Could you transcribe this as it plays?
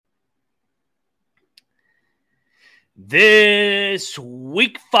This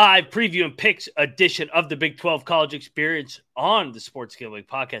Week 5 preview and picks edition of the Big 12 College Experience on the Sports Gambling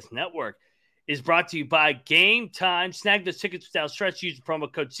Podcast Network is brought to you by Game Time. Snag those tickets without stress. Use the promo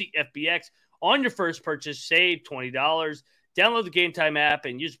code CFBX on your first purchase. Save $20. Download the Game Time app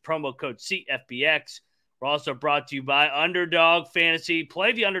and use the promo code CFBX. We're also brought to you by Underdog Fantasy.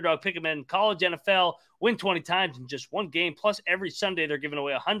 Play the Underdog Pick'em in college, NFL. Win 20 times in just one game. Plus, every Sunday they're giving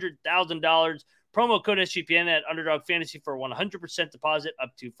away $100,000. Promo code SGPN at Underdog Fantasy for 100% deposit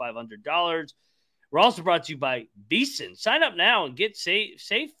up to $500. We're also brought to you by VSiN. Sign up now and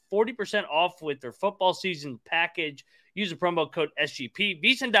save 40% off with their football season package. Use the promo code SGP.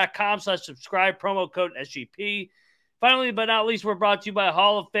 VSiN.com/subscribe, promo code SGP. Finally, but not least, we're brought to you by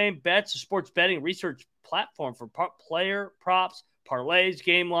Hall of Fame Bets, a sports betting research platform for player props, parlays,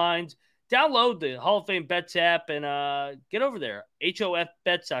 game lines. Download the Hall of Fame Bets app and get over there.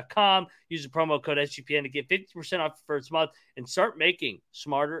 HOFBets.com. Use the promo code SGPN to get 50% off your first month and start making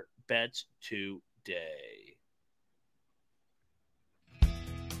smarter bets today.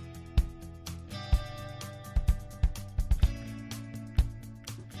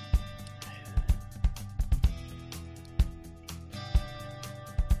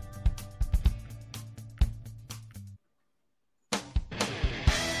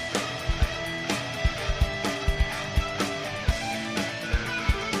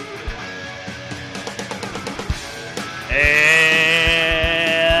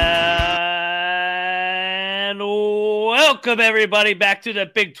 And welcome, everybody, back to the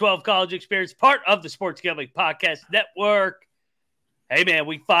Big 12 College Experience, part of the Sports Gambling Podcast Network. Hey, man,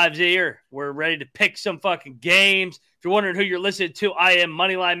 Week 5's here. We're ready to pick some fucking games. If you're wondering who you're listening to, I am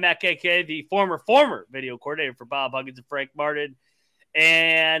Moneyline Mac, a.k.a. the former video coordinator for Bob Huggins and Frank Martin.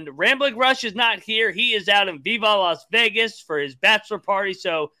 And Rambling Rush is not here. He is out in Viva Las Vegas for his bachelor party.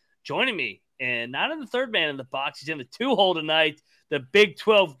 So joining me, and not in the third man in the box, he's in the two-hole tonight, the Big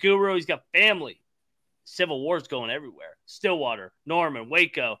 12 guru. He's got family. Civil War's going everywhere. Stillwater, Norman,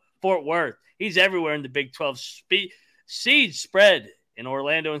 Waco, Fort Worth. He's everywhere in the Big 12 seed spread in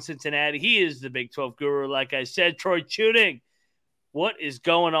Orlando and Cincinnati. He is the Big 12 guru, like I said. Troy Chewning, what is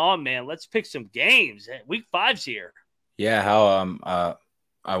going on, man? Let's pick some games. Week 5's here. Yeah, how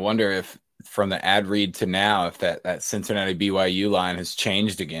I wonder if from the ad read to now, if that Cincinnati BYU line has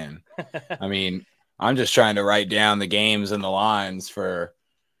changed again. I mean, I'm just trying to write down the games and the lines for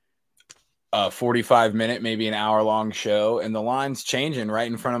a 45-minute, maybe an hour-long show, and the line's changing right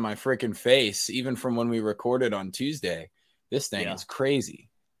in front of my freaking face, even from when we recorded on Tuesday. This thing is crazy.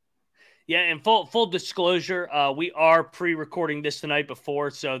 Yeah, and full disclosure, we are pre-recording this the night before,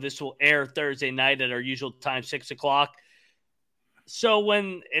 so this will air Thursday night at our usual time, 6 o'clock. So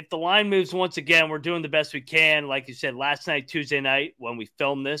if the line moves once again, we're doing the best we can. Like you said, last night, Tuesday night, when we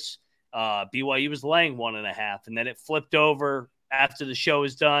filmed this, BYU was laying 1.5, and then it flipped over after the show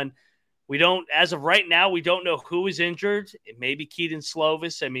is done. As of right now, we don't know who is injured. It may be Keaton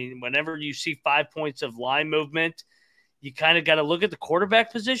Slovis. I mean, whenever you see 5 points of line movement, you kind of got to look at the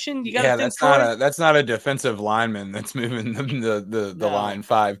quarterback position. That's not a defensive lineman that's moving the line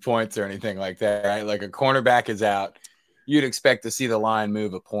 5 points or anything like that, right? Like a cornerback is out. You'd expect to see the line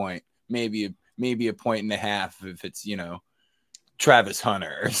move a point, maybe a point and a half if it's, Travis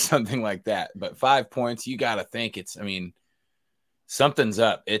Hunter or something like that. But 5 points, you got to think something's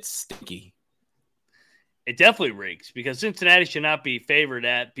up. It's stinky. It definitely reeks because Cincinnati should not be favored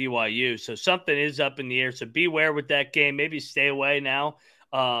at BYU. So something is up in the air. So beware with that game. Maybe stay away now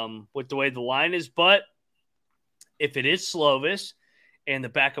with the way the line is. But if it is Slovis and the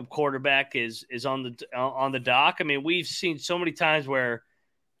backup quarterback is on the dock, I mean, we've seen so many times where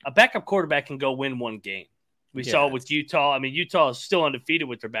a backup quarterback can go win one game. We saw it with Utah. I mean, Utah is still undefeated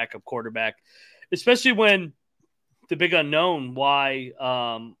with their backup quarterback, especially when the big unknown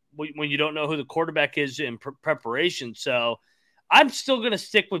when you don't know who the quarterback is in preparation. So I'm still going to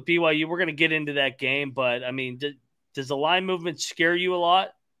stick with BYU. We're going to get into that game. But, I mean, does the line movement scare you a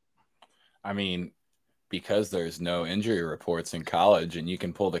lot? I mean, because there's no injury reports in college and you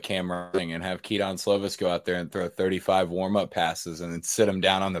can pull the camera and have Keaton Slovis go out there and throw 35 warm-up passes and then sit him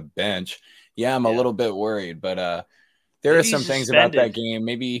down on the bench. Yeah, I'm a little bit worried. But there are some things about that game.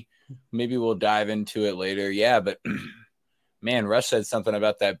 Maybe we'll dive into it later. Yeah, but man, Rush said something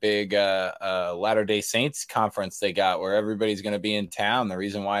about that big Latter-day Saints conference they got where everybody's going to be in town. The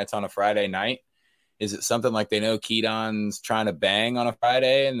reason why it's on a Friday night, is it something like they know Keaton's trying to bang on a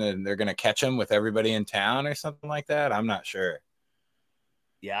Friday and then they're going to catch him with everybody in town or something like that? I'm not sure.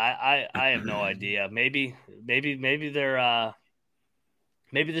 Yeah, I have no idea. Maybe they're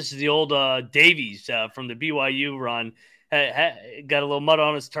maybe this is the old Davies from the BYU run. got a little mud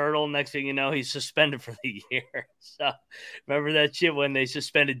on his turtle. Next thing you know, he's suspended for the year. So remember that shit when they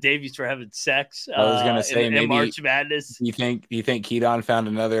suspended Davies for having sex? I was gonna say in maybe March Madness. you think Keaton found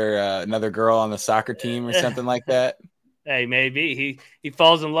another girl on the soccer team or something like that? Hey, maybe he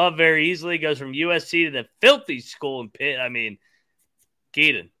falls in love very easily. Goes from USC to the filthy school in Pitt. I mean,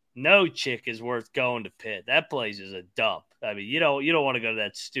 Keaton, no chick is worth going to Pitt. That place is a dump. I mean, you don't want to go to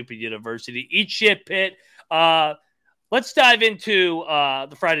that stupid university. Eat shit, Pitt. Let's dive into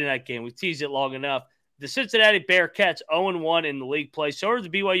the Friday night game. We teased it long enough. The Cincinnati Bearcats 0-1 in the league play. So are the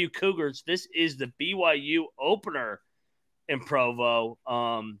BYU Cougars. This is the BYU opener in Provo.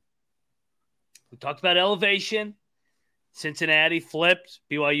 We talked about elevation. Cincinnati flipped.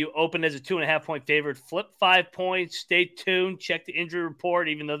 BYU opened as a 2.5-point favorite. Flipped 5 points. Stay tuned. Check the injury report,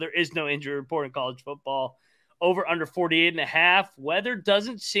 even though there is no injury report in college football. Over under 48.5. Weather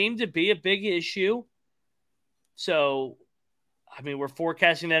doesn't seem to be a big issue. So, I mean, we're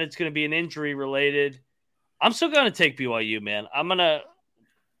forecasting that it's going to be an injury related. I'm still going to take BYU, man. I'm going to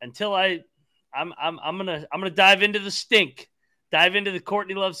dive into the stink. Dive into the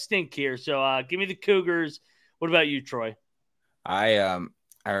Courtney Love stink here. So, give me the Cougars. What about you, Troy? I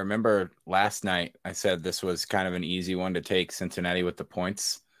remember last night I said this was kind of an easy one to take, Cincinnati with the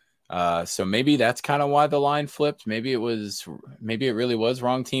points. So maybe that's kind of why the line flipped. Maybe it really was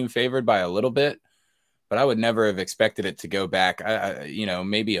wrong team favored by a little bit, but I would never have expected it to go back.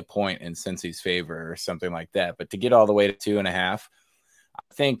 Maybe a point in Cincy's favor or something like that. But to get all the way to 2.5, I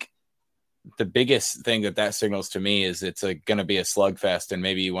think the biggest thing that signals to me is it's going to be a slugfest, and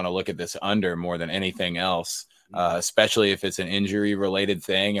maybe you want to look at this under more than anything else. Especially if it's an injury-related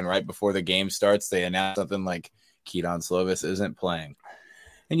thing, and right before the game starts, they announce something like Keaton Slovis isn't playing.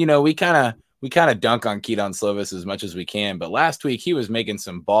 And we kind of dunk on Keaton Slovis as much as we can, but last week he was making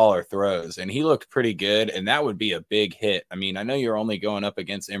some baller throws, and he looked pretty good, and that would be a big hit. I mean, I know you're only going up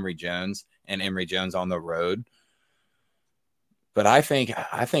against Emory Jones, and Emory Jones on the road, but I think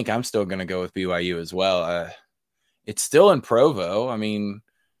I'm still going to go with BYU as well. It's still in Provo. I mean,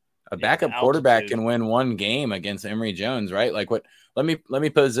 a backup quarterback can win one game against Emory Jones, right? Like what? Let me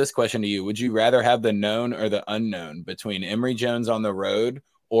pose this question to you. Would you rather have the known or the unknown between Emory Jones on the road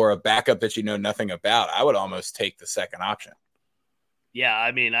or a backup that you know nothing about? I would almost take the second option. Yeah,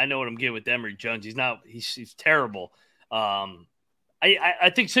 I mean, I know what I'm getting with Emory Jones. He's terrible.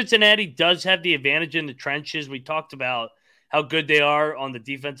 I think Cincinnati does have the advantage in the trenches. We talked about how good they are on the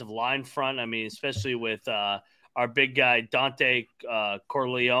defensive line front. I mean, especially with our big guy Dante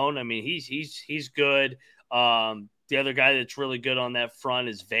Corleone. I mean, he's good. The other guy that's really good on that front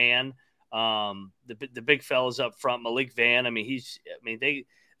is Van. The big fellas up front, Malik Van. I mean,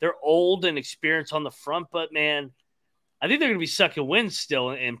 they're old and experienced on the front, but man, I think they're going to be sucking wind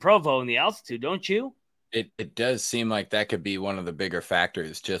still in Provo in the altitude, don't you? It does seem like that could be one of the bigger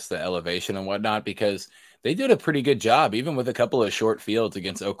factors, just the elevation and whatnot, because they did a pretty good job, even with a couple of short fields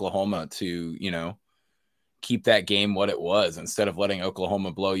against Oklahoma, to keep that game what it was instead of letting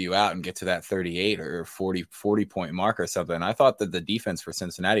Oklahoma blow you out and get to that 38 or 40 point mark or something. I thought that the defense for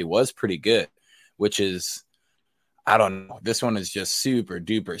Cincinnati was pretty good, which is, I don't know. This one is just super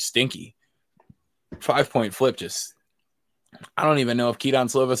duper stinky. 5-point flip. I don't even know if Keaton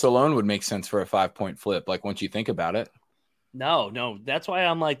Slovis alone would make sense for a 5-point flip. Like once you think about it. No. That's why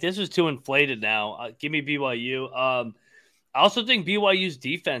I'm like, this is too inflated now. Give me BYU. I also think BYU's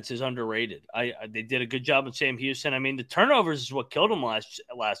defense is underrated. They did a good job with Sam Houston. I mean, the turnovers is what killed them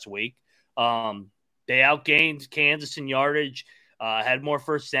last week. They outgained Kansas in yardage, had more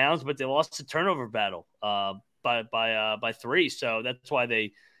first downs, but they lost the turnover battle by 3. So that's why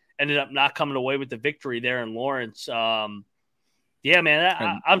they ended up not coming away with the victory there in Lawrence. Yeah,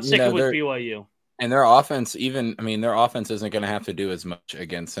 man, I'm sticking with BYU. And their offense, their offense isn't going to have to do as much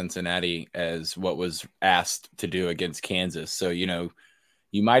against Cincinnati as what was asked to do against Kansas. So, you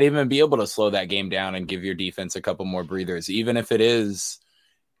might even be able to slow that game down and give your defense a couple more breathers, even if it is,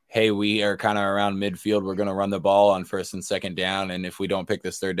 hey, we are kind of around midfield. We're going to run the ball on first and second down. And if we don't pick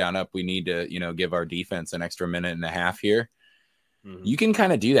this third down up, we need to, give our defense an extra minute and a half here. Mm-hmm. You can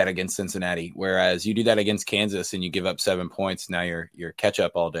kind of do that against Cincinnati, whereas you do that against Kansas and you give up 7 points. Now you're catch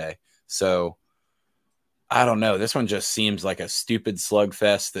up all day. So, I don't know. This one just seems like a stupid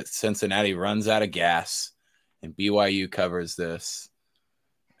slugfest that Cincinnati runs out of gas and BYU covers this.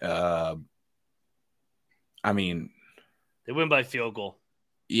 They win by field goal.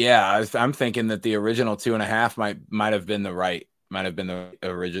 Yeah, I'm thinking that the original 2.5 might have been the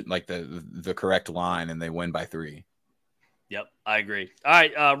original, like the correct line, and they win by 3. Yep, I agree. All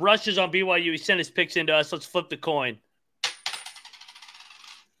right, Rush is on BYU. He sent his picks into us. Let's flip the coin.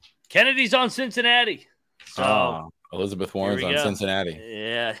 Kennedy's on Cincinnati. So Elizabeth Warren's on Cincinnati.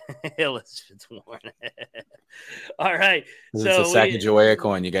 Yeah, Elizabeth Warren. All right. So it's a Sacagawea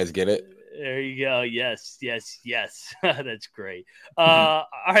coin. You guys get it? There you go. Yes. That's great. All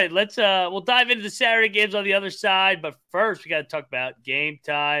right, we'll dive into the Saturday games on the other side. But first, we got to talk about Game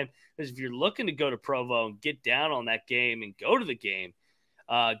Time. Because if you're looking to go to Provo and get down on that game and go to the game,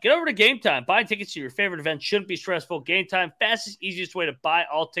 get over to Game Time. Buying tickets to your favorite event shouldn't be stressful. Game Time, fastest, easiest way to buy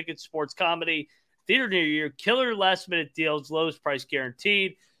all tickets, sports, comedy, theater near you. Killer last-minute deals, lowest price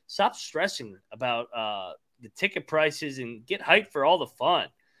guaranteed. Stop stressing about the ticket prices and get hyped for all the fun.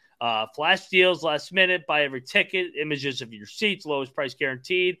 Flash deals, last minute, buy every ticket, images of your seats, lowest price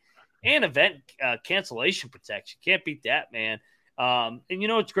guaranteed, and event cancellation protection. Can't beat that, man. And you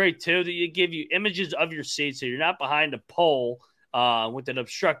know what's great, too? That you give you images of your seats so you're not behind a pole with an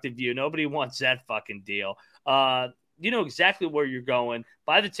obstructed view. Nobody wants that fucking deal. You know exactly where you're going.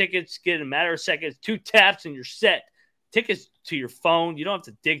 Buy the tickets, get in a matter of seconds, 2 taps, and you're set. Tickets to your phone. You don't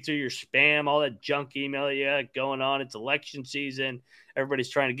have to dig through your spam, all that junk email you got going on. It's election season. Everybody's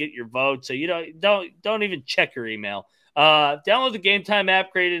trying to get your vote. So don't even check your email. Download the Game Time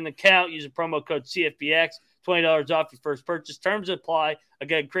app, create an account, use a promo code CFBX, $20 off your first purchase. Terms apply.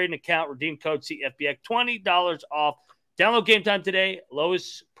 Again, create an account, redeem code CFBX, $20 off. Download Game Time today.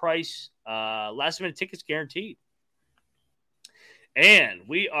 Lowest price, last minute tickets guaranteed. And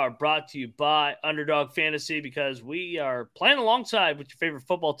we are brought to you by Underdog Fantasy because we are playing alongside with your favorite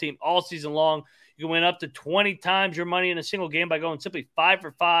football team all season long. You can win up to 20 times your money in a single game by going simply 5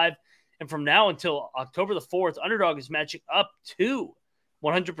 for 5. And from now until October the 4th, Underdog is matching up to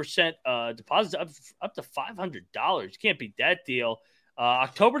 100% deposits up to $500. You can't beat that deal.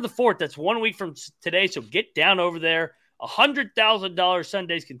 October the 4th, that's 1 week from today, so get down over there. $100,000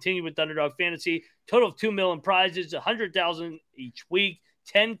 Sundays continue with Underdog Fantasy. Total of $2 million prizes, $100,000 each week,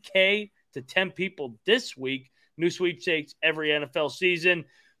 $10K to 10 people this week. New sweepstakes every NFL season.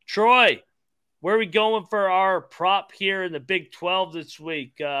 Troy, where are we going for our prop here in the Big 12 this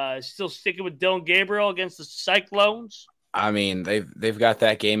week? Still sticking with Dillon Gabriel against the Cyclones? I mean, they've got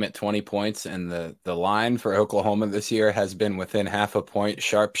that game at 20 points, and the line for Oklahoma this year has been within half a point,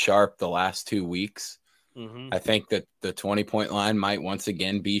 sharp the last 2 weeks. Mm-hmm. I think that the 20-point line might once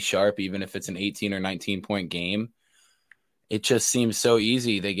again be sharp, even if it's an 18 or 19-point game. It just seems so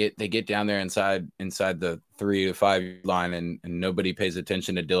easy. They get down there inside the 3 to 5 line, and nobody pays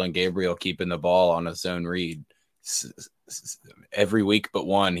attention to Dillon Gabriel keeping the ball on a zone read. Every week but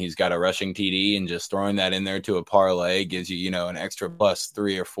one, he's got a rushing TD, and just throwing that in there to a parlay gives you, an extra plus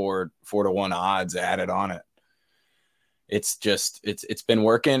 3 or 4 to 1 odds added on it. It's been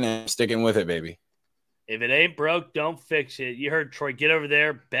working and sticking with it, baby. If it ain't broke, don't fix it. You heard Troy. Get over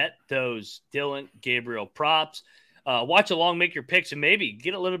there, bet those Dillon Gabriel props. Watch along, make your picks, and maybe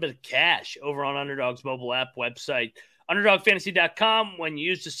get a little bit of cash over on Underdog's mobile app website, UnderdogFantasy.com. When you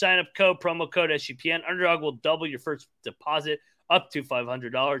use the sign-up code, promo code SGPN, Underdog will double your first deposit up to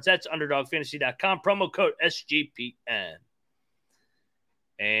 $500. That's UnderdogFantasy.com, promo code SGPN.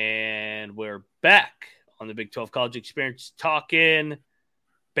 And we're back on the Big 12 College Experience talking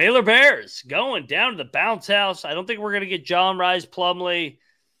Baylor Bears going down to the bounce house. I don't think we're going to get John Rhys Plumlee.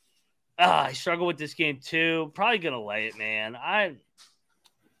 I struggle with this game too. Probably going to lay it, man. I'm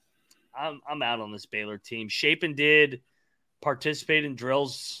out on this Baylor team. Shapen did participate in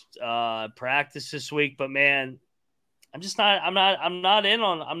drills practice this week, but man, I'm not in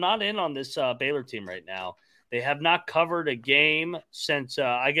on this Baylor team right now. They have not covered a game since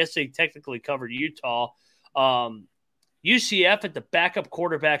I guess they technically covered Utah. UCF at the backup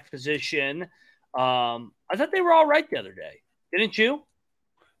quarterback position. I thought they were all right the other day. Didn't you?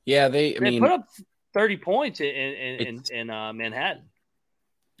 Yeah, they put up 30 points in Manhattan.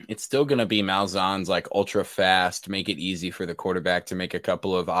 It's still going to be Malzahn's like ultra fast, make it easy for the quarterback to make a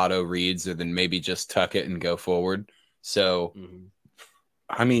couple of auto reads and then maybe just tuck it and go forward. So,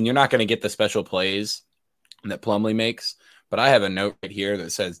 I mean, you're not going to get the special plays that Plumlee makes, but I have a note right here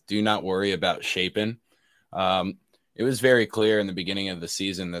that says, do not worry about Shapen. It was very clear in the beginning of the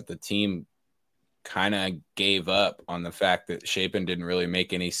season that the team kind of gave up on the fact that Shapen didn't really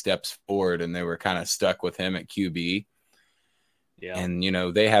make any steps forward, and they were kind of stuck with him at QB. Yeah. And,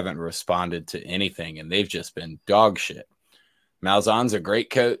 they haven't responded to anything, and they've just been dog shit. Malzahn's a great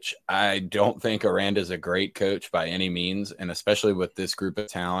coach. I don't think Aranda's a great coach by any means, and especially with this group of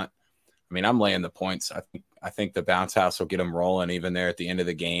talent. I mean, I'm laying the points. I think the bounce house will get them rolling even there at the end of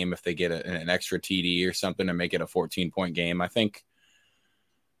the game if they get an extra TD or something and make it a 14-point game. I think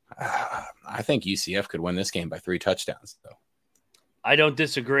UCF could win this game by 3 touchdowns, though. I don't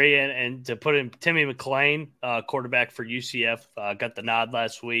disagree. And to put in Timmy McClain, quarterback for UCF, got the nod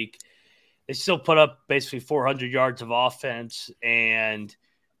last week. They still put up basically 400 yards of offense, and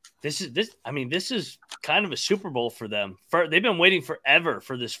this is kind of a Super Bowl for them. They've been waiting forever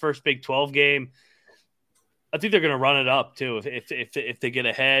for this first Big 12 game. I think they're going to run it up too if they get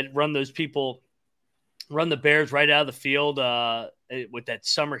ahead. Run those people, run the Bears right out of the field with that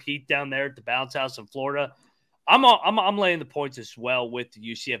summer heat down there at the Bounce House in Florida. I'm laying the points as well with the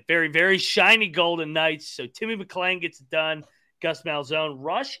UCF. Very, very shiny Golden Knights. So Timmy McClain gets it done. Gus Malzahn.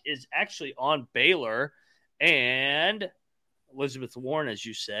 Rush is actually on Baylor, and Elizabeth Warren, as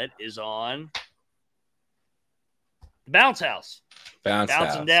you said, is on the Bounce House.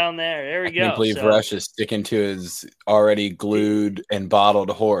 Bouncing down there. There we go. I can't believe Rush is sticking to his already glued and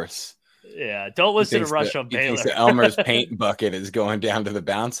bottled horse. Yeah, don't listen to Rush on Baylor. He thinks that Elmer's paint bucket is going down to the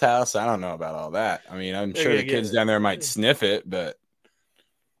Bounce House. I don't know about all that. I mean, I'm sure the kids down there might sniff it, but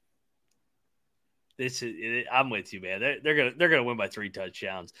I'm with you, man. They're gonna win by 3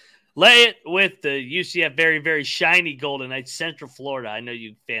 touchdowns. Lay it with the UCF very, very shiny Golden Knights, Central Florida. I know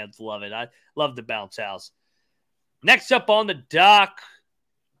you fans love it. I love the Bounce House. Next up on the dock,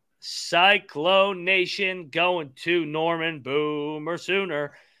 Cyclone Nation going to Norman. Boomer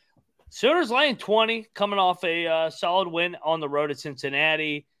Sooner. Sooners laying 20, coming off a solid win on the road at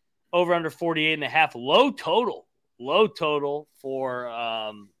Cincinnati. Over under 48.5. Low total for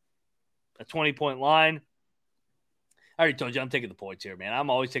a 20-point line. I already told you I'm taking the points here, man. I'm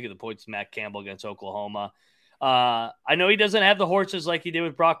always taking the points. Matt Campbell against Oklahoma. I know he doesn't have the horses like he did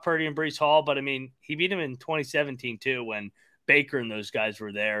with Brock Purdy and Breece Hall, but I mean, he beat him in 2017 too when Baker and those guys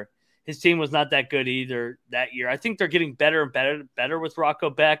were there. His team was not that good either that year. I think they're getting better and better with Rocco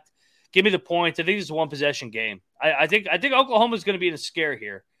Becht. Give me the points. I think it's a one-possession game. I think Oklahoma's going to be in a scare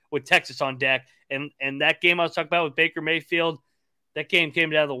here with Texas on deck. And that game I was talking about with Baker Mayfield, that game came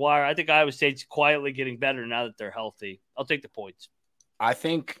down the wire. I think Iowa State's quietly getting better now that they're healthy. I'll take the points. I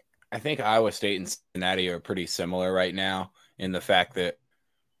think Iowa State and Cincinnati are pretty similar right now in the fact that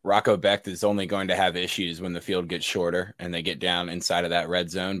Rocco Becht is only going to have issues when the field gets shorter and they get down inside of that red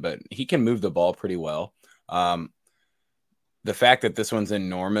zone, but he can move the ball pretty well. The fact that this one's in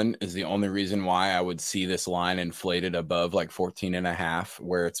Norman is the only reason why I would see this line inflated above like 14.5,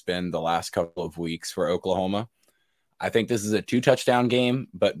 where it's been the last couple of weeks for Oklahoma. I think this is a 2-touchdown game,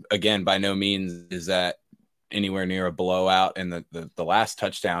 but again, by no means is that anywhere near a blowout. And the last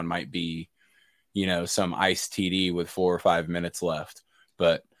touchdown might be, some iced TD with 4 or 5 minutes left.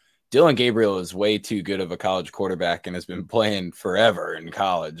 But Dylan Gabriel is way too good of a college quarterback and has been playing forever in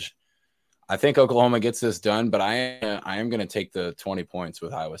college. I think Oklahoma gets this done, but I am going to take the 20 points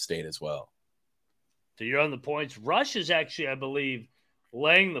with Iowa State as well. So you're on the points. Rush is actually, I believe,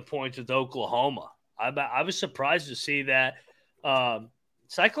 laying the points with Oklahoma. I was surprised to see that.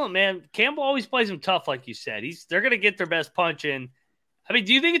 Cyclone, man, Campbell always plays them tough, like you said. They're going to get their best punch in. I mean,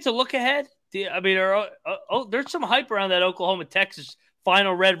 do you think it's a look ahead? There's some hype around that Oklahoma-Texas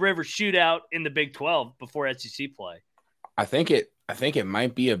final Red River shootout in the Big 12 before SEC play. I think it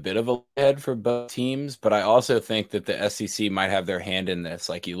might be a bit of a head for both teams, but I also think that the SEC might have their hand in this.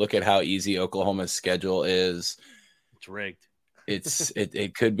 Like, you look at how easy Oklahoma's schedule is. It's rigged.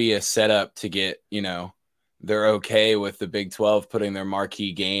 It could be a setup to get, they're okay with the Big 12 putting their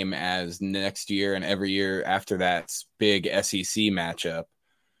marquee game as next year and every year after that's big SEC matchup.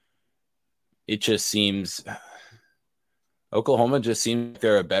 It just seems Oklahoma just seems like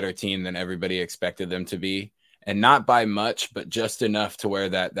they're a better team than everybody expected them to be. And not by much, but just enough to where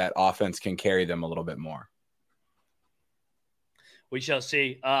that offense can carry them a little bit more. We shall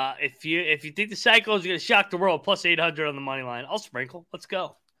see. If you think the Cyclones are going to shock the world, plus 800 on the money line, I'll sprinkle. Let's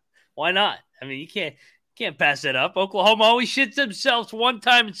go. Why not? I mean, you can't pass that up. Oklahoma always shits themselves one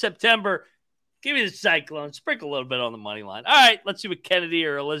time in September. Give me the Cyclones. Sprinkle a little bit on the money line. All right, let's see what Kennedy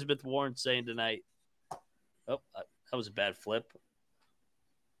or Elizabeth Warren's saying tonight. Oh, that was a bad flip.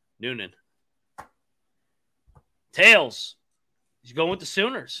 Noonan. Tails. He's going with the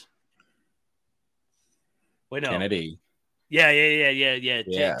Sooners. Wait, no. Kennedy.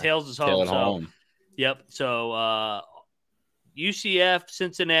 Yeah. Tails is home. Home. Yep. So UCF,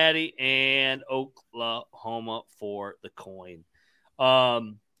 Cincinnati, and Oklahoma for the coin.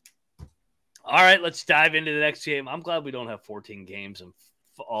 All right, let's dive into the next game. I'm glad we don't have 14 games and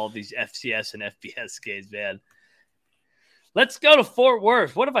all these FCS and FBS games, man. Let's go to Fort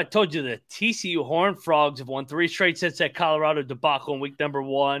Worth. What if I told you the TCU Horned Frogs have won 3 straight since that Colorado debacle in week number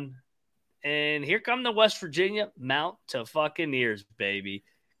 1? And here come the West Virginia Mount to fucking ears, baby.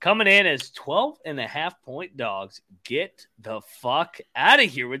 Coming in as 12.5-point dogs. Get the fuck out of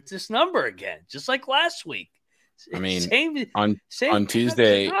here with this number again, just like last week. I mean, same on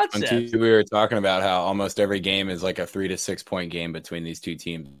Tuesday, concept. we were talking about how almost every game is like a 3 to 6 point game between these two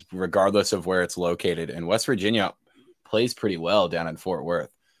teams, regardless of where it's located. And West Virginia plays pretty well down in Fort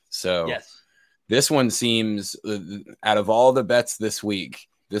Worth. So Yes. this one seems, out of all the bets this week,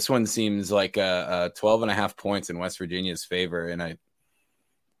 this one seems like a 12.5 points in West Virginia's favor, and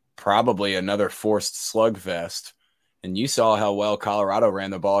probably another forced slugfest. And you saw how well Colorado ran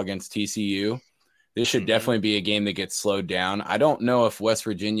the ball against TCU. This should definitely be a game that gets slowed down. I don't know if West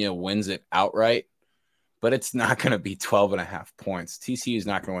Virginia wins it outright, but it's not going to be 12.5 points. TCU is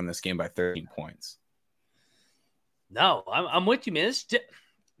not going to win this game by 13 points. No, I'm with you, man.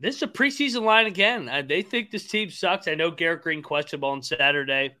 This is a preseason line again. They think this team sucks. I know Garrett Green questionable on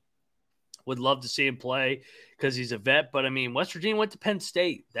Saturday. Would love to see him play because he's a vet. But, I mean, West Virginia went to Penn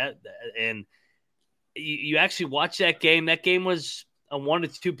State. And you actually watch that game. That game was a 1 to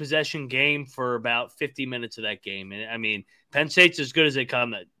 2 possession game for about 50 minutes of that game. And, I mean, Penn State's as good as they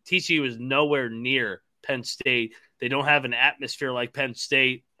come. TCU is nowhere near Penn State. They don't have an atmosphere like Penn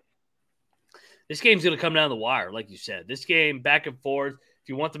State. This game's going to come down the wire, like you said. This game, back and forth. If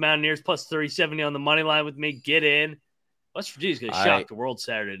you want the Mountaineers plus 370 on the money line with me, get in. West Virginia's going to shock the world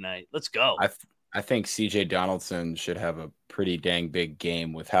Saturday night. Let's go. I think C.J. Donaldson should have a pretty dang big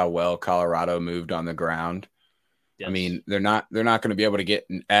game with how well Colorado moved on the ground. Yes. I mean, they're not going to be able to get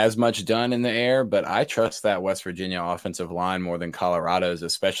as much done in the air, but I trust that West Virginia offensive line more than Colorado's,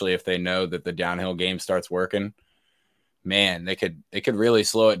 especially if they know that the downhill game starts working. Man, they could really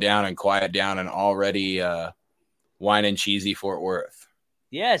slow it down and quiet down an already wine and cheesy Fort Worth.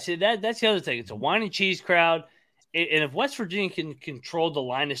 Yeah, see, that's the other thing. It's a wine and cheese crowd. And if West Virginia can control the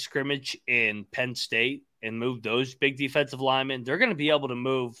line of scrimmage in Penn State and move those big defensive linemen, they're going to be able to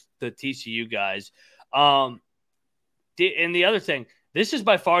move the TCU guys. And the other thing, this is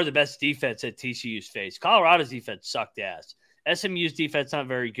by far the best defense that TCU's faced. Colorado's defense sucked ass. SMU's defense not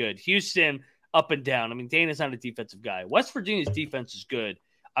very good. Houston, up and down. I mean, Dana's not a defensive guy. West Virginia's defense is good.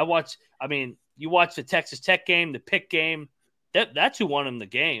 You watch the Texas Tech game, the Pitt game. That's who won them the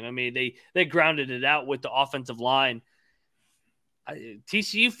game. I mean, they grounded it out with the offensive line.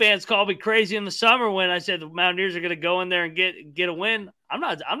 TCU fans called me crazy in the summer when I said the Mountaineers are going to go in there and get a win. I'm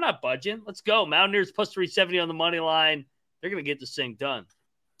not budging. Let's go. Mountaineers plus 370 on the money line. They're going to get this thing done.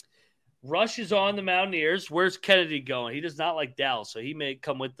 Rush is on the Mountaineers. Where's Kennedy going? He does not like Dallas, so he may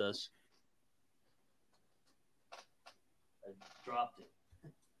come with us. I dropped it.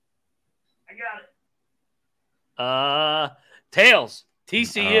 I got it. Tails,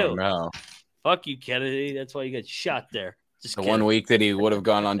 TCU. Oh, no. Fuck you, Kennedy. That's why you got shot there. Just the 1 week that he would have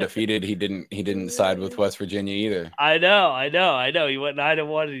gone undefeated, he didn't side with West Virginia either. I know. He went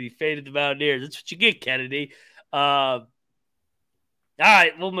 9-1 and he faded the Mountaineers. That's what you get, Kennedy. All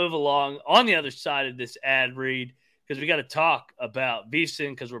right, we'll move along. On the other side of this ad read, because we got to talk about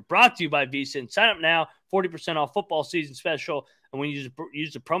VSiN, because we're brought to you by VSiN. Sign up now, 40% off football season special. And when you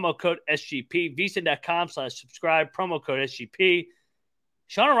use the promo code SGP, VSiN.com/subscribe, promo code SGP.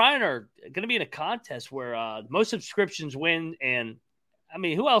 Sean and Ryan are going to be in a contest where most subscriptions win. And, I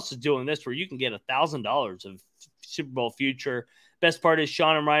mean, who else is doing this where you can get $1,000 of Super Bowl future? Best part is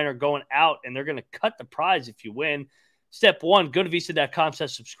Sean and Ryan are going out, and they're going to cut the prize if you win. Step 1, go to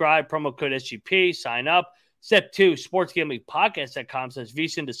VSiN.com/subscribe, promo code SGP, sign up. Step 2,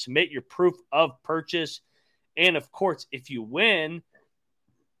 sportsgamblingpodcast.com/VSiN to submit your proof of purchase. And, of course, if you win,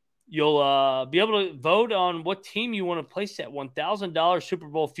 you'll be able to vote on what team you want to place that $1,000 Super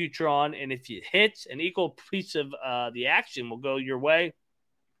Bowl future on. And if it hits, an equal piece of the action will go your way.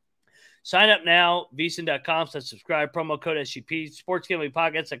 Sign up now, VSiN.com/subscribe, promo code SGP,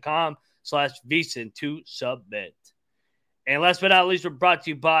 sportsgamblingpodcast.com/VSiN to submit. And last but not least, we're brought to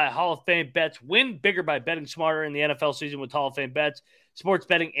you by Hall of Fame Bets. Win bigger by betting smarter in the NFL season with Hall of Fame Bets. Sports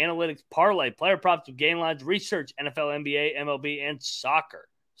betting, analytics, parlay, player props with game lines, research, NFL, NBA, MLB, and soccer.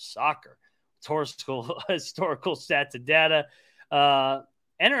 Historical stats and data.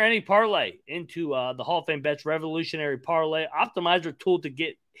 Enter any parlay into the Hall of Fame Bets Revolutionary Parlay Optimizer tool to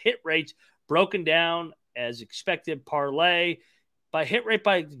get hit rates broken down as expected parlay. By hit rate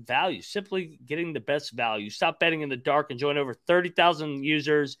by value, simply getting the best value. Stop betting in the dark and join over 30,000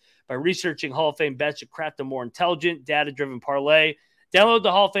 users by researching Hall of Fame Bets to craft a more intelligent, data-driven parlay. Download the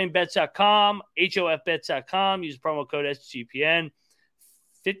halloffamebets.com, HOFbets.com. Use promo code SGPN.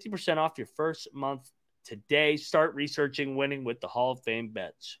 50% off your first month today. Start researching winning with the Hall of Fame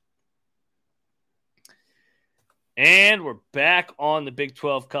Bets. And we're back on the Big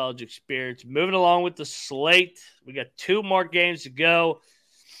 12 College Experience. Moving along with the slate. We got 2 more games to go.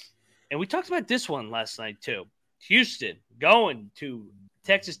 And we talked about this one last night, too. Houston going to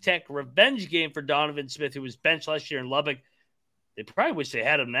Texas Tech revenge game for Donovan Smith, who was benched last year in Lubbock. They probably wish they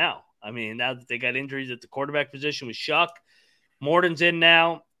had him now. I mean, now that they got injuries at the quarterback position with Shuck, Morton's in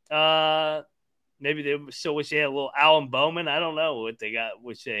now. Maybe they still wish they had a little Alan Bowman. I don't know what they got,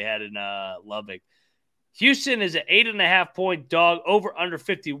 wish they had in Lubbock. Houston is an 8.5-point dog, over under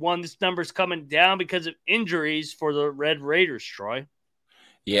 51. This number's coming down because of injuries for the Red Raiders, Troy.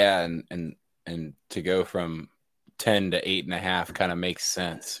 Yeah, and to go from 10 to 8.5 kind of makes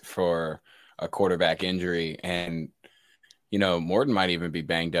sense for a quarterback injury. And, you know, Morton might even be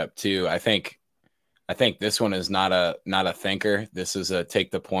banged up too. I think this one is not a thinker. This is a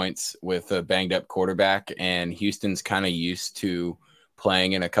take the points with a banged up quarterback, and Houston's kind of used to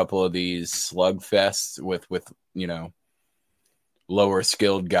playing in a couple of these slugfests with you know, lower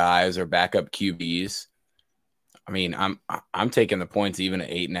skilled guys or backup QBs. I mean, I'm taking the points even at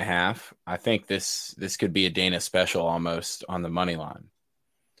 8.5. I think this could be a Dana special almost on the money line.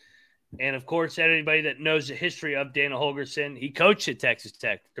 And of course, anybody that knows the history of Dana Holgorsen, he coached at Texas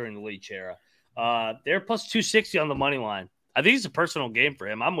Tech during the Leach era. They're plus 260 on the money line. I think it's a personal game for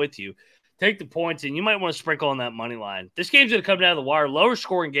him. I'm with you. Take the points, and you might want to sprinkle on that money line. This game's going to come down to the wire. Lower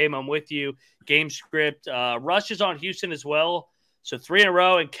scoring game, I'm with you. Game script. Rush is on Houston as well. So 3 in a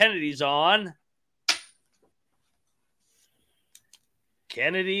row, and Kennedy's on.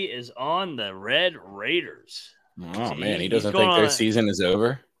 Kennedy is on the Red Raiders. Oh, man. He doesn't think their season is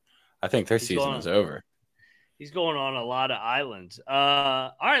over? I think their season is over. He's going on a lot of islands.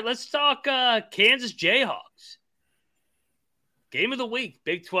 All right, let's talk Kansas Jayhawks. Game of the week,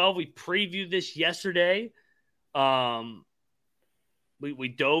 Big 12. We previewed this yesterday. We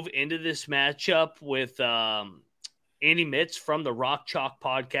dove into this matchup with Andy Mitz from the Rock Chalk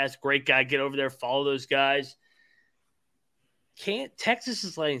podcast. Great guy. Get over there, follow those guys. Texas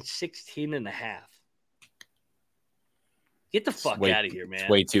is laying 16.5. Get the fuck out of here, man. It's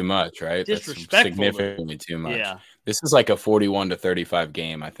way too much, right? Disrespectful. That's significantly too much. Yeah. This is like a 41-35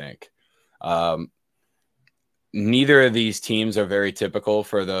 game, I think. Neither of these teams are very typical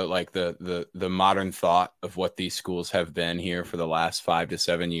for the modern thought of what these schools have been here for the last 5 to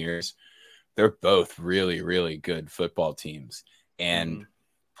 7 years. They're both really, really good football teams. And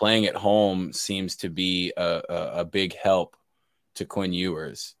playing at home seems to be a big help to Quinn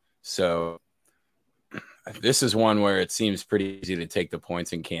Ewers. So this is one where it seems pretty easy to take the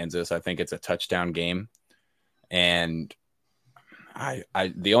points in Kansas. I think it's a touchdown game. And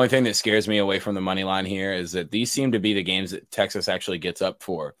the only thing that scares me away from the money line here is that these seem to be the games that Texas actually gets up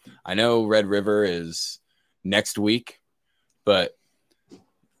for. I know Red River is next week, but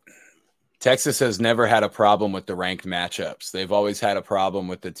Texas has never had a problem with the ranked matchups. They've always had a problem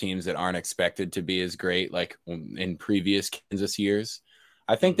with the teams that aren't expected to be as great, like in previous Kansas years.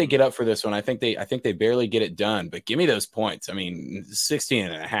 I think they get up for this one. I think they barely get it done, but give me those points. I mean,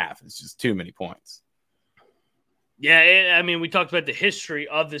 16.5 is just too many points. Yeah, I mean, we talked about the history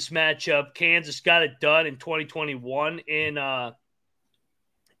of this matchup. Kansas got it done in 2021 in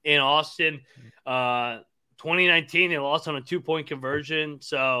Austin. 2019, they lost on a 2-point conversion.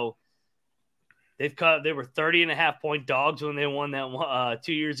 So they were 30.5-point dogs when they won that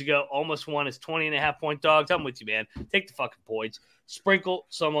 2 years ago. Almost won as 20.5-point dogs. I'm with you, man. Take the fucking points. Sprinkle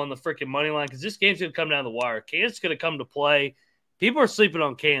some on the freaking money line because this game's going to come down the wire. Kansas is going to come to play. People are sleeping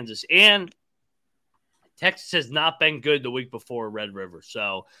on Kansas. And Texas has not been good the week before Red River.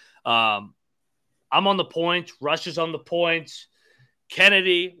 So I'm on the points. Rush is on the points.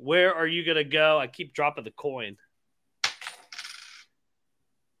 Kennedy, where are you going to go? I keep dropping the coin.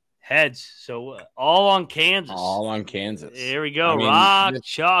 Heads. So all on Kansas. All on Kansas. There we go. Rock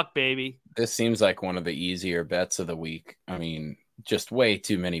chalk, baby. This seems like one of the easier bets of the week. I mean, just way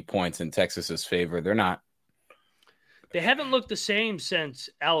too many points in Texas's favor. They haven't looked the same since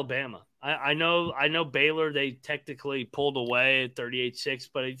Alabama. I know Baylor, they technically pulled away at 38-6,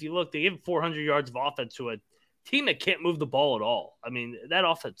 but if you look, they gave 400 yards of offense to a team that can't move the ball at all. I mean, that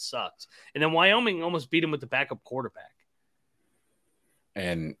offense sucks. And then Wyoming almost beat him with the backup quarterback.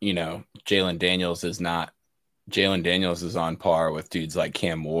 And, you know, Jalen Daniels is on par with dudes like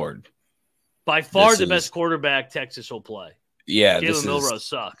Cam Ward. By far the best quarterback Texas will play. Yeah, Jalen Milroe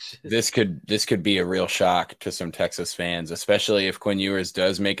sucks. This could be a real shock to some Texas fans, especially if Quinn Ewers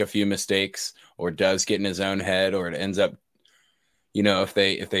does make a few mistakes or does get in his own head, or it ends up, you know, if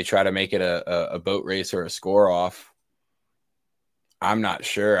they try to make it a boat race or a score off. I'm not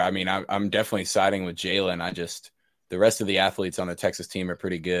sure. I mean, I'm definitely siding with Jalen. The rest of the athletes on the Texas team are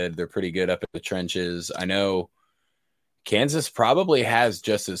pretty good. They're pretty good up in the trenches. I know Kansas probably has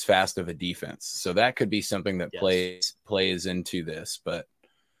just as fast of a defense, so that could be something that plays into this. But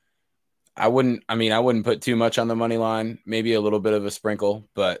I wouldn't put too much on the money line, maybe a little bit of a sprinkle,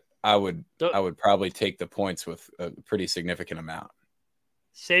 but I would probably take the points with a pretty significant amount.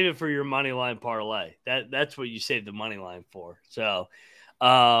 Save it for your money line parlay. That's what you save the money line for. So, we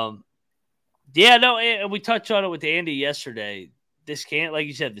touched on it with Andy yesterday. Like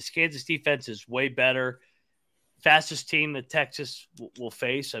you said, this Kansas defense is way better. Fastest team that Texas will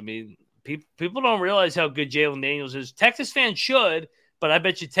face. I mean, people don't realize how good Jalen Daniels is. Texas fans should, but I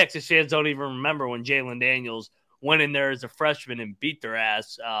bet you Texas fans don't even remember when Jalen Daniels went in there as a freshman and beat their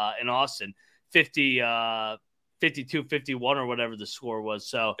ass in Austin, 52-51 or whatever the score was.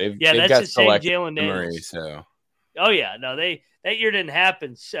 So, that's the same Jalen Daniels. So. Oh, yeah. No, that year didn't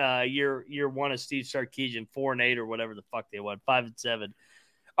happen. Year one of Steve Sarkisian, 4-8 or whatever the fuck they won, 5-7.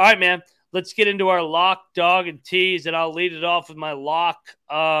 All right, man. Let's get into our lock, dog, and tease, and I'll lead it off with my lock.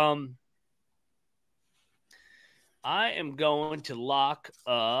 I am going to lock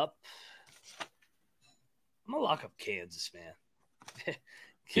up. I'm gonna lock up Kansas, man.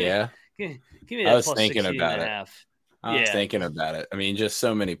 Give me that. I was thinking about it. I was thinking about it. I mean, just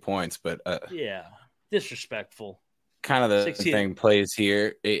so many points, but disrespectful. Kind of the 16. Thing plays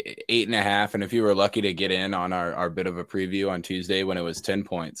here, 8.5, and if you were lucky to get in on our bit of a preview on Tuesday when it was 10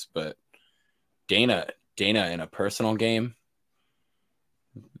 points, but Dana in a personal game,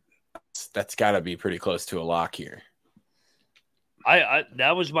 that's got to be pretty close to a lock here. I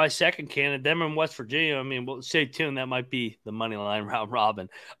that was my second candidate. Them in West Virginia. I mean, we'll stay tuned. That might be the money line round robin.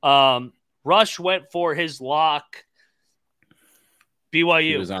 Rush went for his lock.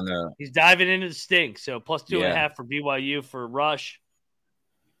 BYU. He's diving into the stink. So plus 2.5 for BYU for Rush.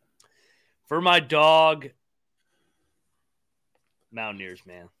 For my dog, Mountaineers,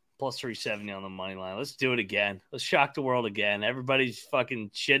 man. Plus 370 on the money line. Let's do it again. Let's shock the world again. Everybody's fucking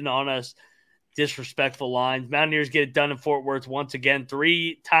shitting on us. Disrespectful lines. Mountaineers get it done in Fort Worth once again,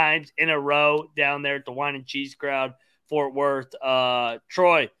 3 times in a row down there at the Wine and Cheese crowd, Fort Worth.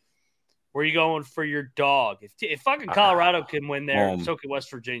 Troy, where are you going for your dog? If fucking Colorado can win there, so can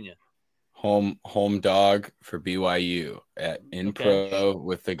West Virginia. Home dog for BYU in Pro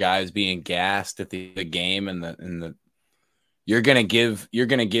with the guys being gassed at the game and the you're gonna give a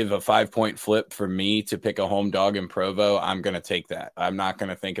 5-point flip for me to pick a home dog in Provo. I'm gonna take that. I'm not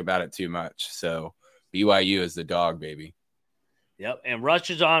gonna think about it too much. So BYU is the dog, baby. Yep, and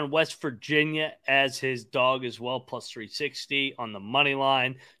Rush is on West Virginia as his dog as well, plus 360 on the money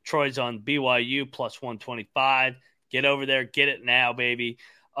line. Troy's on BYU, plus 125. Get over there, get it now, baby.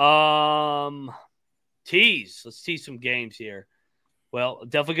 Tease. Let's tease some games here. Well,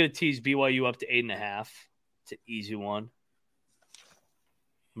 definitely going to tease BYU up to 8.5. It's an easy one.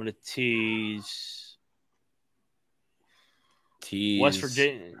 I'm going to tease West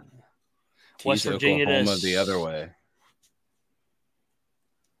Virginia. West Virginia Oklahoma the other way.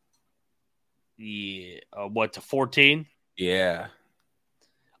 Yeah, what, to 14? Yeah.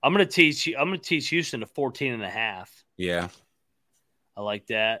 I'm gonna tease Houston to 14.5. Yeah. I like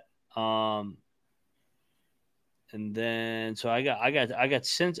that. And then so I got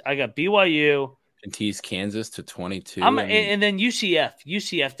BYU. And tease Kansas to 22. And then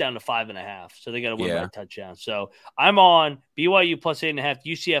UCF down to 5.5. So they got to win by a touchdown. So I'm on BYU plus 8.5,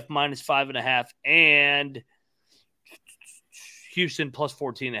 UCF minus 5.5, and Houston plus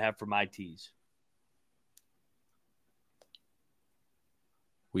 14.5 for my tease.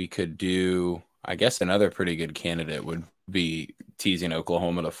 We could do, I guess another pretty good candidate would be teasing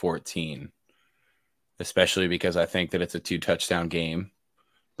Oklahoma to 14, especially because I think that it's a 2-touchdown game.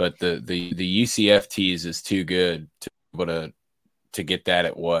 But the UCF tease is too good to be able to get that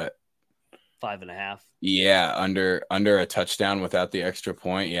at what? 5.5. Yeah, under a touchdown without the extra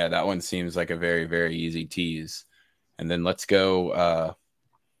point. Yeah, that one seems like a very, very easy tease. And then let's go.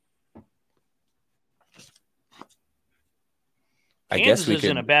 I guess we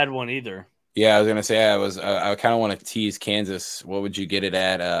isn't a bad one either. Yeah, I was gonna say I kind of want to tease Kansas. What would you get it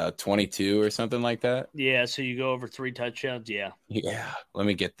at? 22 or something like that? Yeah, so you go over 3 touchdowns. Yeah. Let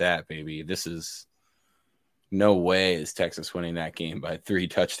me get that, baby. This is no way is Texas winning that game by 3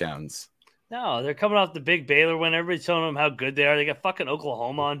 touchdowns. No, they're coming off the big Baylor win. Everybody's telling them how good they are. They got fucking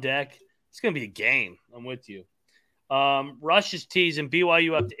Oklahoma on deck. It's gonna be a game. I'm with you. Rush is teasing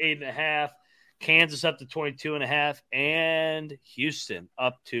BYU up to 8.5. Kansas up to 22.5, and Houston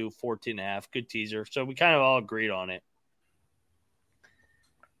up to 14.5. Good teaser. So we kind of all agreed on it.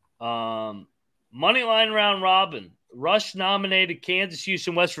 Money line round robin. Rush nominated Kansas,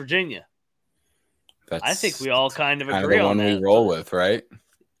 Houston, West Virginia. I think we all kind of agree on that. The one we roll with, right?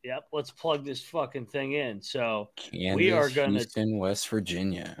 Yep. Let's plug this fucking thing in. So Kansas, we are going to Houston, West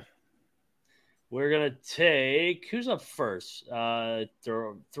Virginia. We're going to take – who's up first? There are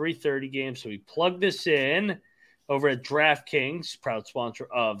 3:30 games, so we plug this in over at DraftKings, proud sponsor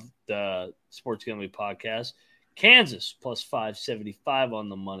of the Sports Gambling Podcast. Kansas plus 575 on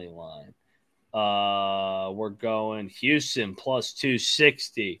the money line. We're going Houston plus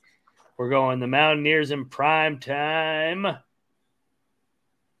 260. We're going the Mountaineers in prime time.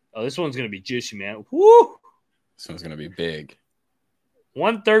 Oh, this one's going to be juicy, man. Woo! This one's going to be big.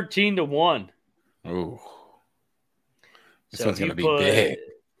 113-1. Ooh. This So one's going to be big.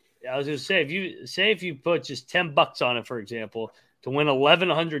 I was going to say, if you put just $10 on it, for example, to win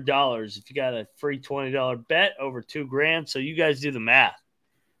 $1,100, if you got a free $20 bet over $2,000, so you guys do the math.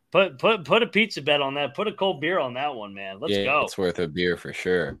 Put a pizza bet on that. Put a cold beer on that one, man. Let's go. It's worth a beer for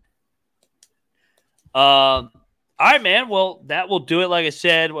sure. All right, man. Well, that will do it. Like I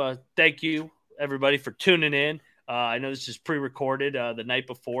said, thank you, everybody, for tuning in. I know this is pre-recorded the night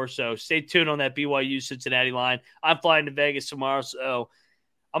before, so stay tuned on that BYU Cincinnati line. I'm flying to Vegas tomorrow, so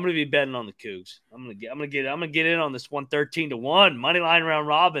I'm going to be betting on the Cougs. I'm going to get in on this 113-1 money line round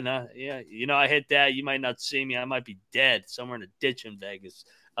robin. Yeah, I hit that. You might not see me. I might be dead somewhere in a ditch in Vegas.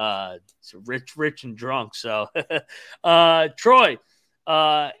 So rich and drunk. So, Troy,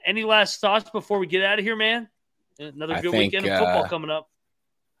 any last thoughts before we get out of here, man? Another good weekend of football coming up.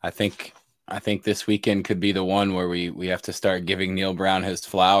 I think this weekend could be the one where we have to start giving Neil Brown his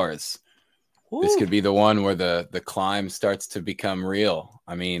flowers. Ooh. This could be the one where the climb starts to become real.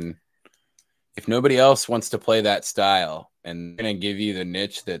 I mean, if nobody else wants to play that style and they're going to give you the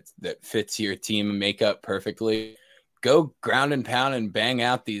niche that fits your team makeup perfectly, go ground and pound and bang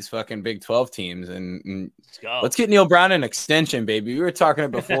out these fucking Big 12 teams. And let's get Neil Brown an extension, baby. We were talking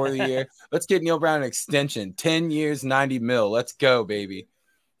it before the year. Let's get Neil Brown an extension. 10 years, $90 million. Let's go, baby.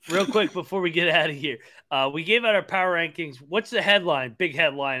 Real quick before we get out of here, we gave out our power rankings. What's the headline? Big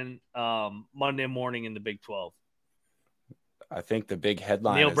headline Monday morning in the Big 12. I think the big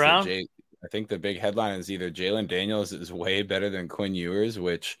headline Neil Brown. I think the big headline is either Jalen Daniels is way better than Quinn Ewers,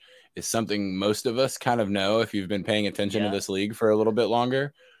 which is something most of us kind of know if you've been paying attention to this league for a little bit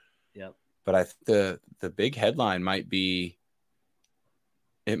longer. Yep. But I think the big headline might be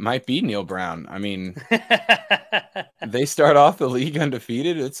Neil Brown. I mean, they start off the league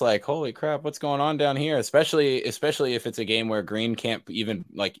undefeated. It's like, holy crap, what's going on down here? Especially if it's a game where Green can't even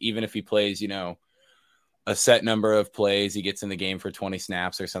if he plays, a set number of plays, he gets in the game for 20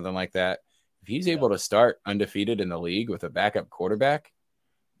 snaps or something like that. If he's able to start undefeated in the league with a backup quarterback,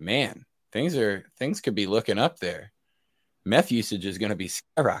 man, things could be looking up there. Meth usage is going to be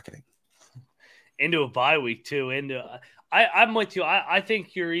skyrocketing. Into a bye week too. I'm with you. I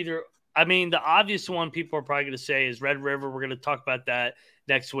think you're either. I mean, the obvious one people are probably going to say is Red River. We're going to talk about that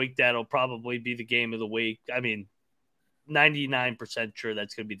next week. That'll probably be the game of the week. I mean, 99% sure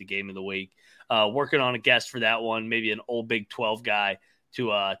that's going to be the game of the week. Working on a guest for that one, maybe an old Big 12 guy to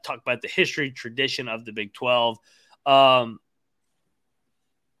talk about the history, tradition of the Big 12. But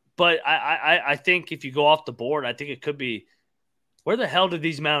I think if you go off the board, I think it could be, where the hell did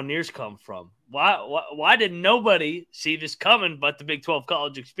these Mountaineers come from? Why did nobody see this coming but the Big 12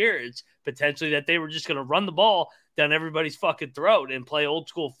 college experience, potentially, that they were just going to run the ball down everybody's fucking throat and play old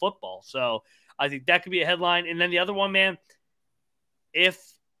school football? So I think that could be a headline. And then the other one, man, if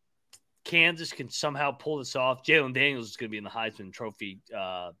Kansas can somehow pull this off, Jalen Daniels is going to be in the Heisman Trophy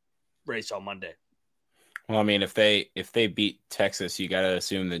race on Monday. Well, I mean, if they beat Texas, you got to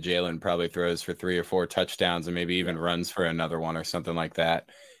assume that Jalen probably throws for 3 or 4 touchdowns and maybe even runs for another one or something like that.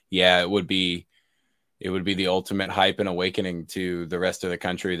 Yeah, it would be the ultimate hype and awakening to the rest of the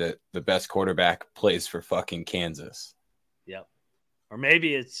country that the best quarterback plays for fucking Kansas. Yep. Or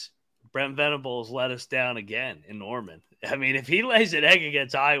maybe it's Brent Venables let us down again in Norman. I mean, if he lays an egg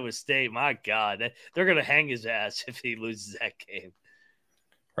against Iowa State, my God, they're going to hang his ass if he loses that game.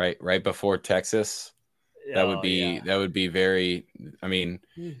 Right before Texas. That would be very, I mean,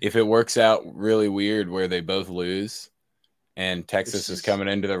 if it works out really weird where they both lose and Texas is coming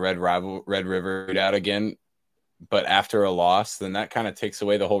into the Red River shootout again, but after a loss, then that kind of takes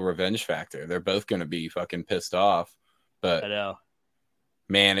away the whole revenge factor. They're both going to be fucking pissed off. But I know.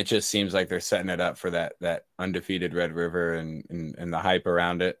 Man, it just seems like they're setting it up for that undefeated Red River and the hype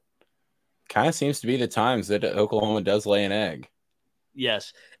around it. Kind of seems to be the times that Oklahoma does lay an egg.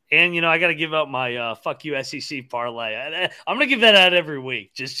 Yes. And, I got to give out my fuck you SEC parlay. I'm going to give that out every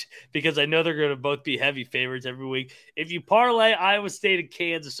week just because I know they're going to both be heavy favorites every week. If you parlay Iowa State and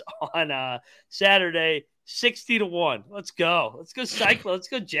Kansas on Saturday, 60-1. Let's go. Let's go Cyclones. Let's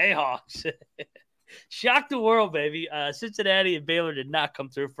go Jayhawks. Shock the world, baby. Cincinnati and Baylor did not come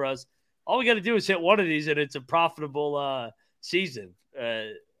through for us. All we got to do is hit one of these, and it's a profitable season.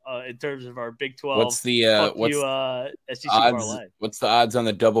 in terms of our Big 12. What's the SEC odds? parlay. What's the odds on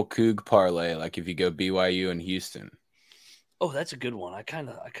the double Coug parlay? Like if you go BYU and Houston. Oh, that's a good one. I kind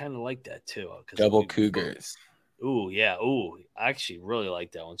of like that too. Double Cougars. Ooh, yeah. Ooh, I actually really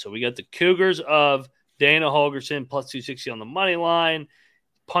like that one. So we got the Cougars of Dana Holgorsen plus 260 on the money line,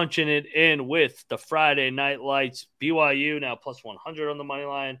 punching it in with the Friday Night Lights. BYU now plus 100 on the money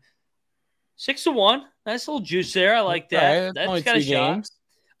line. 6-1. Nice little juice there. I like that. Right, that's got a shot. Games.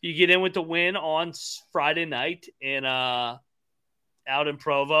 You get in with the win on Friday night in out in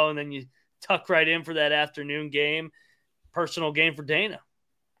Provo, and then you tuck right in for that afternoon game. Personal game for Dana.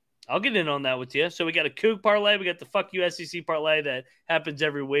 I'll get in on that with you. So we got a Coug parlay. We got the fuck you SEC parlay that happens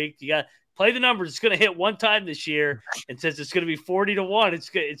every week. You got play the numbers. It's going to hit one time this year, and since it's going to be 40-1, it's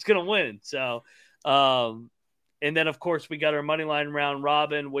going to win. So, and then of course we got our money line round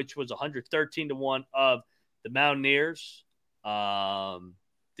robin, which was 113-1 of the Mountaineers, the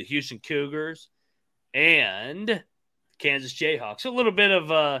Houston Cougars, and Kansas Jayhawks. A little bit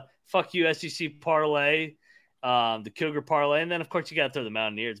of fuck you SEC parlay. The Cougar parlay, and then of course you got to throw the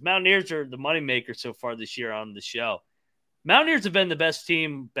Mountaineers. Mountaineers are the moneymaker so far this year on the show. Mountaineers have been the best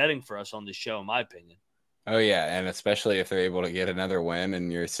team betting for us on this show, in my opinion. Oh yeah, and especially if they're able to get another win,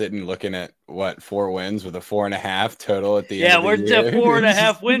 and you're sitting looking at 4 wins with a 4.5 total at the end. Yeah, where's that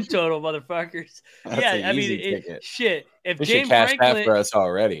 4.5 win total, motherfuckers? Yeah, I mean, shit. If we James should cash Franklin, that for us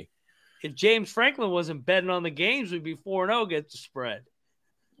already. If James Franklin wasn't betting on the games, we'd be 4-0 against the spread.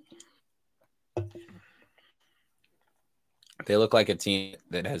 They look like a team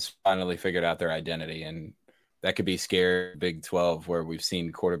that has finally figured out their identity, and that could be scary. Big 12, where we've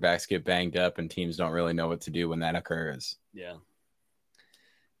seen quarterbacks get banged up and teams don't really know what to do when that occurs.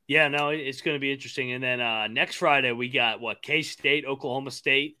 Yeah, no, it's going to be interesting. And then next Friday we got K-State, Oklahoma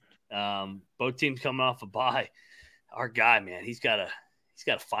State. Both teams coming off a bye. Our guy, man, he's got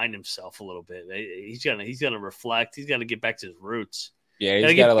to find himself a little bit. He's gonna reflect. He's got to get back to his roots. Yeah,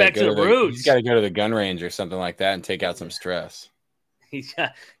 he's got to he's got to go to the gun range or something like that and take out some stress. He's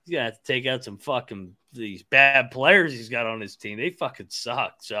got to have to take out some fucking these bad players he's got on his team. They fucking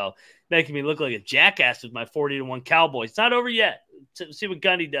suck. So making me look like a jackass with my 40-1 Cowboys. It's not over yet. See what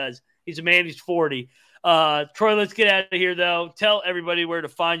Gundy does. He's a man. He's 40. Troy, let's get out of here though. Tell everybody where to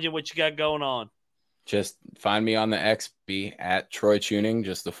find you, what you got going on. Just find me on the XB at Troy Tuning,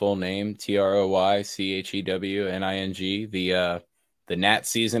 just the full name, TroyChewning. The Nat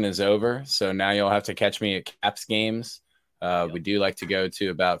season is over, so now you'll have to catch me at Caps games. We do like to go to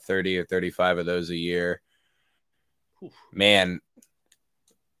about 30 or 35 of those a year. Man,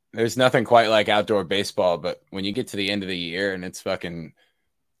 there's nothing quite like outdoor baseball, but when you get to the end of the year and it's fucking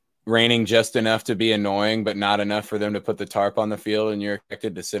raining just enough to be annoying, but not enough for them to put the tarp on the field, and you're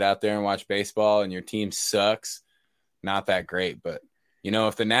expected to sit out there and watch baseball and your team sucks, not that great. But,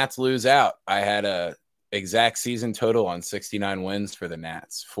 if the Nats lose out, I had a exact season total on 69 wins for the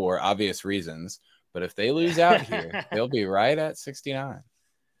Nats for obvious reasons. But if they lose out here, they'll be right at 69.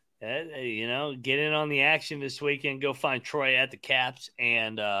 Get in on the action this weekend. Go find Troy at the Caps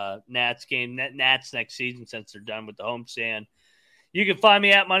and Nats game. Nats next season since they're done with the homestand. You can find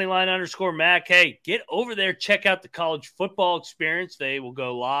me at Moneyline_Mac. Hey, get over there. Check out the college football experience. They will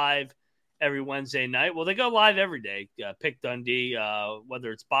go live every Wednesday night. Well, they go live every day. Pick Dundee,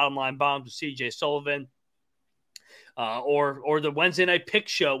 whether it's Bottom Line Bombs with CJ Sullivan, or the Wednesday night pick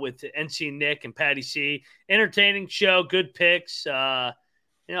show with NC Nick and Patty C. Entertaining show, good picks,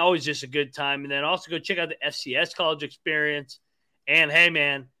 always just a good time. And then also go check out the FCS college experience. And hey,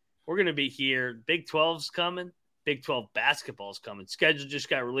 man, we're going to be here. Big 12's coming. Big 12 basketball's coming. Schedule just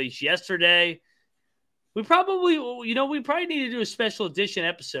got released yesterday. We probably need to do a special edition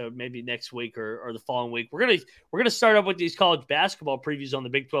episode maybe next week or the following week. We're gonna start up with these college basketball previews on the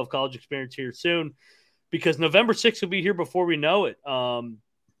Big 12 college experience here soon, because November 6th will be here before we know it.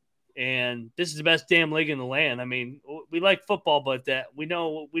 And this is the best damn league in the land. I mean, we like football, but we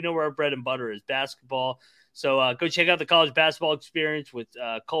know where our bread and butter is, basketball. So go check out the college basketball experience with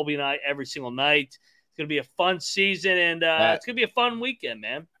Colby and I every single night. It's going to be a fun season, and it's going to be a fun weekend,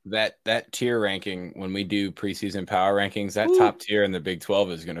 man. That tier ranking, when we do preseason power rankings, that top tier in the Big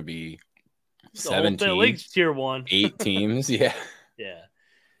 12 is going to be 7 teams. League's tier 1. 8 teams, yeah. Yeah.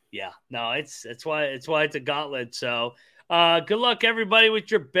 No, it's why it's a gauntlet. So good luck, everybody,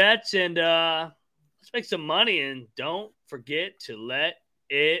 with your bets, and let's make some money, and don't forget to let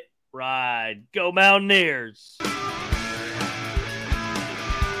it ride. Go Mountaineers.